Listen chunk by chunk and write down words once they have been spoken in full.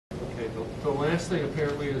The last thing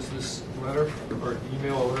apparently is this letter, or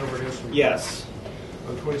email, or whatever it is, from Yes.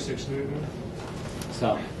 on 26 Newton.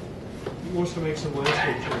 So. He wants to make some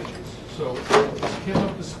landscape changes. So, is Kim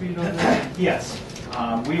up to speed on that? Yes.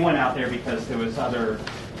 We went out there because there was other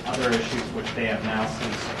issues which they have now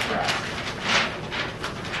since addressed.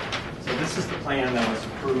 So this is the plan that was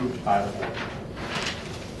approved by the board.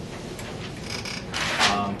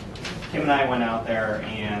 Kim and I went out there,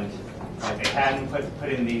 and they hadn't put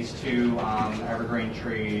in these two evergreen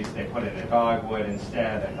trees. They put in a dogwood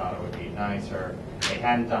instead. I thought it would be nicer. They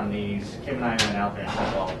hadn't done these. Kim and I went out there and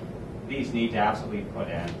said, well, these need to absolutely be put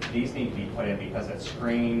in. These need to be put in because it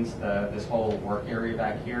screens this whole work area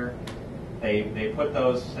back here. They put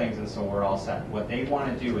those things in, so we're all set. What they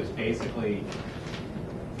want to do is basically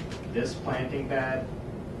this planting bed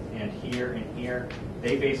and here,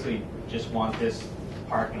 they basically just want this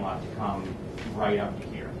parking lot to come right up to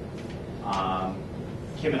here.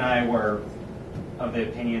 Kim and I were of the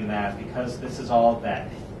opinion that because this is all that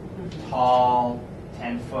tall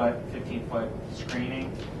 10-foot, 15-foot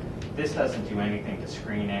screening, this doesn't do anything to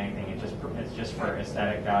screen anything. It's just for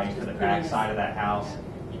aesthetic value for the back side of that house.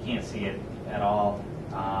 You can't see it at all.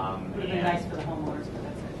 It would be nice for the homeowners, but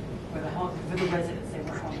that's it. For the residents, they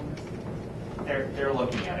were homeowners. They're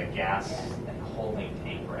looking at a gas holding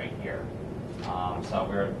tank right here.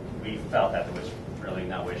 So we felt that there was really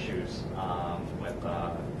no issues with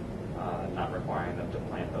not requiring them to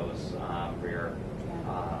plant those rear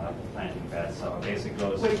planting beds. So it basically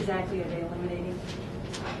goes. What exactly are they eliminating?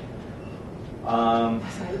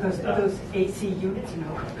 Those AC units,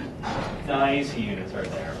 no? No, AC units are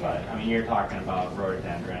there, but I mean you're talking about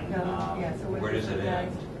rhododendron. Yeah. So where does it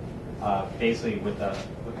end? Basically with the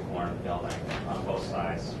corner of the building on both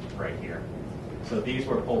sides, right here. So these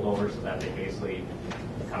were pulled over so that they basically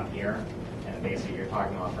come here, and basically you're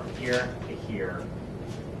talking about from here to here,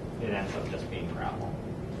 it ends up just being gravel.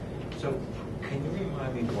 So can you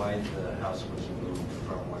remind me why the house was moved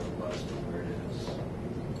from where it was to where it is?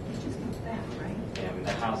 It's just moved back, right? Yeah, I mean,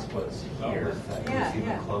 the house was here. Was that Yeah, was even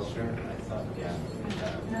yeah. closer? I thought, yeah.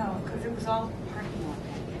 No, because it was all parking lot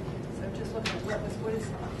back there. So just looking at what is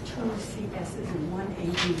 2 CSs and 1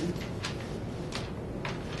 AD.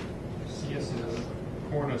 Yes, the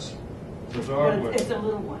cornice, the But dogwood. it's a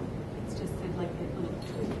little one. It's just like a little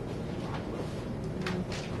twig.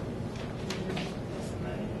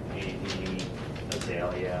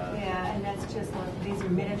 Azalea. Yeah, and that's just like, these are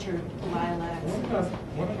miniature lilacs.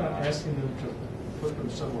 What about asking them to put them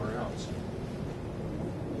somewhere else?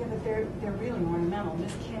 Yeah, but they're really ornamental.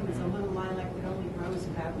 Miss Kim is a little lilac that only grows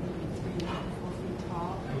about maybe 3 to 4 feet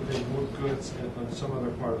tall. Would they look good on some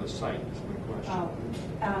other part of the site, is my question.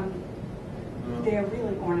 No? They're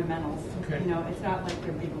really ornamentals. Okay. You know, it's not like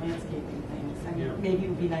they're big landscaping things. I mean, Yeah. maybe it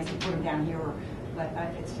would be nice to put them down here, but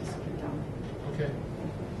it's just you don't. Okay.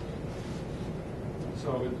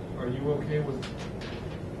 So are you okay with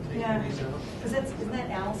taking these out? Because isn't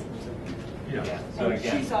that Allison? Yeah. So And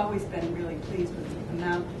again, she's always been really pleased with the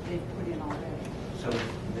amount that they've put in already. So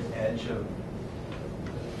the edge of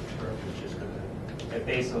the turf is just going to... it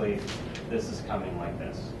basically, this is coming like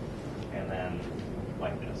this, and then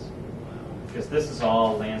like this. Because this is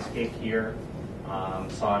all landscape here,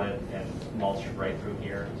 sodded and mulched right through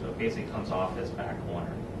here. So it basically comes off this back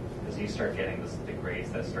corner. Because you start getting the grades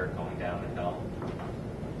that start going down the hill.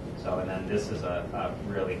 So, and then this is a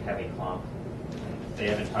really heavy clump. They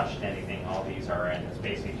haven't touched anything. All these are in. It's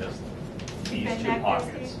basically just these been two back there,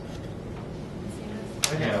 pockets.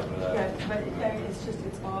 Steve? I have. Yeah, but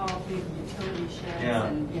it's all big utility sheds Yeah.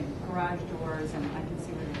 and garage doors, and I can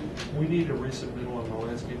see where they. We need a resubmittal on the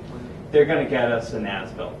landscape plan. They're going to get us an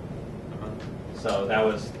as-built. Uh-huh. So that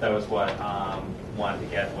was what wanted to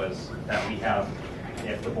get was that we have.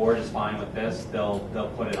 If the board is fine with this, they'll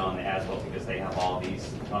put it on the as-built because they have all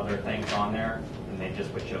these other things on there, and they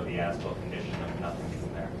just would show the as-built condition of nothing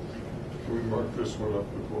in there. Can we mark this one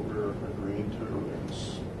up with what we're agreeing to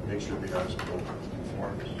and make sure the as-built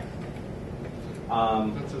conforms?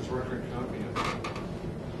 That's his record copy of it.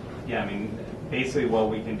 Yeah, I mean, basically what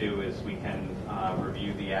we can do is we can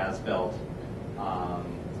review the as-built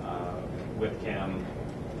with Kim,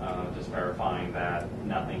 just verifying that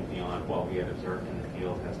nothing beyond what we had observed in the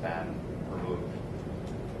field has been removed.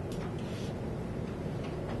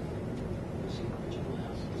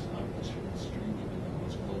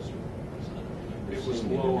 It was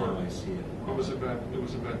lower. It was about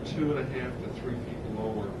 2.5 to 3 feet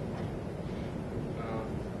lower.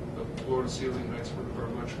 The floor to ceiling heights are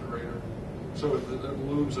much greater. So it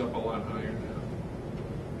looms up a lot higher now.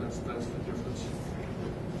 That's the difference.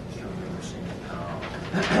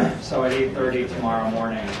 So at 8:30 tomorrow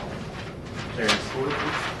morning, there's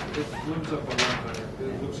So if looms up a lot higher,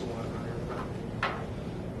 it looks a lot higher, but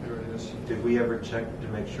there it is. Did we ever check to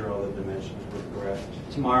make sure all the dimensions were correct?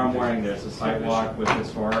 Tomorrow morning, there's a site walk with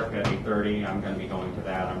Historic at 8:30. I'm going to be going to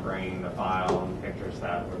that. I'm bringing the file and pictures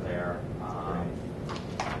that were there.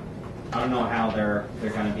 I don't know how they're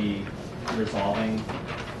going to be resolving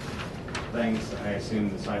things. I assume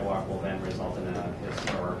the site walk will then result in a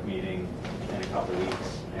historic meeting in a couple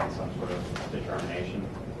weeks and some sort of determination.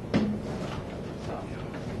 So,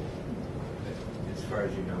 As far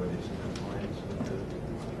as you know, it is in compliance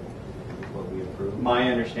with what we approved?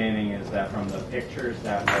 my understanding is that from the pictures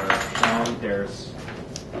that were shown, there's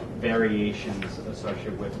variations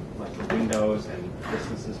associated with like the windows and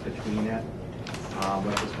distances between it,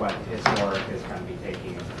 which is what Historic is going to be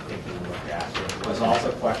taking a look at. There's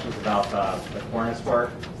also questions about the cornice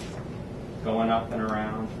work going up and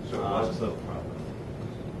around. So it wasn't so-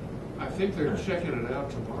 I think they're checking it out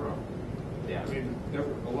tomorrow. Yeah. I mean,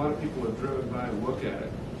 a lot of people have driven by to look at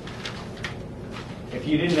it. If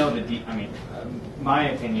you didn't know my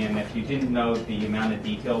opinion, if you didn't know the amount of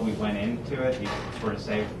detail we went into it, you could sort of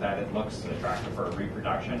say that it looks attractive for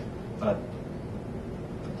reproduction, but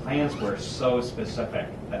the plans were so specific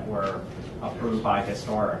that were approved by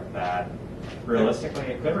Historic that realistically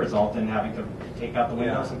it could result in having to take out the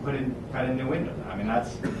windows and put in new windows. I mean,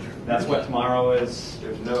 that's what tomorrow is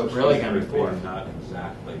There's no really going to be for. not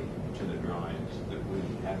exactly to the drawings that we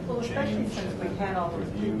haven't Well, especially changed. since we had all those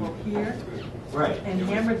people here Right. and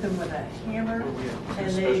hammered them with a hammer, Well, we had two and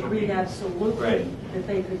they special agreed meetings. absolutely Right. that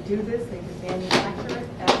they could do this, they could manufacture it,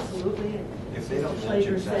 absolutely. And If they don't Mr. match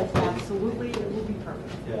Schlager said, exactly. absolutely, it will be perfect.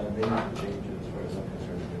 Yeah, they need to change it as far as I'm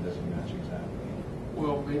concerned, if it doesn't match exactly.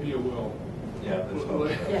 Well, maybe it will. Yeah, let's hope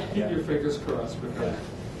so. Yeah. Keep your fingers crossed, because Yeah.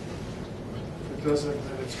 if it doesn't,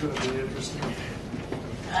 then it's going to be interesting.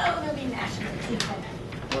 Oh, it'll be national.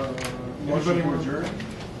 Anybody want to adjourn?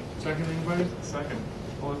 Second, anybody? Second.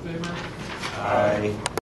 All in favor? Aye.